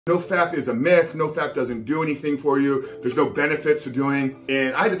NoFap is a myth. NoFap doesn't do anything for you. There's no benefits to doing.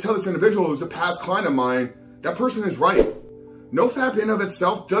 And I had to tell this individual who's a past client of mine, that person is right. NoFap in and of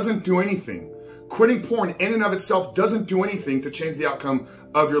itself doesn't do anything. Quitting porn in and of itself doesn't do anything to change the outcome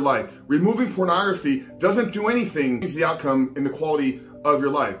of your life. Removing pornography doesn't do anything to change the outcome in the quality of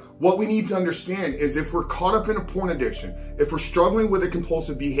your life. What we need to understand is if we're caught up in a porn addiction, if we're struggling with a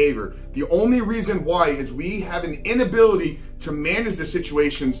compulsive behavior, the only reason why is we have an inability to manage the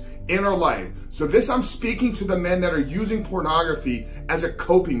situations in our life. So this, I'm speaking to the men that are using pornography as a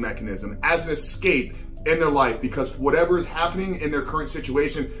coping mechanism, as an escape in their life, because whatever is happening in their current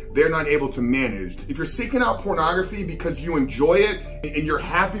situation, they're not able to manage. If you're seeking out pornography because you enjoy it and you're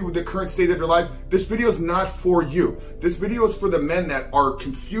happy with the current state of your life, this video is not for you. This video is for the men that are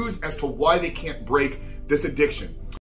confused as to why they can't break this addiction.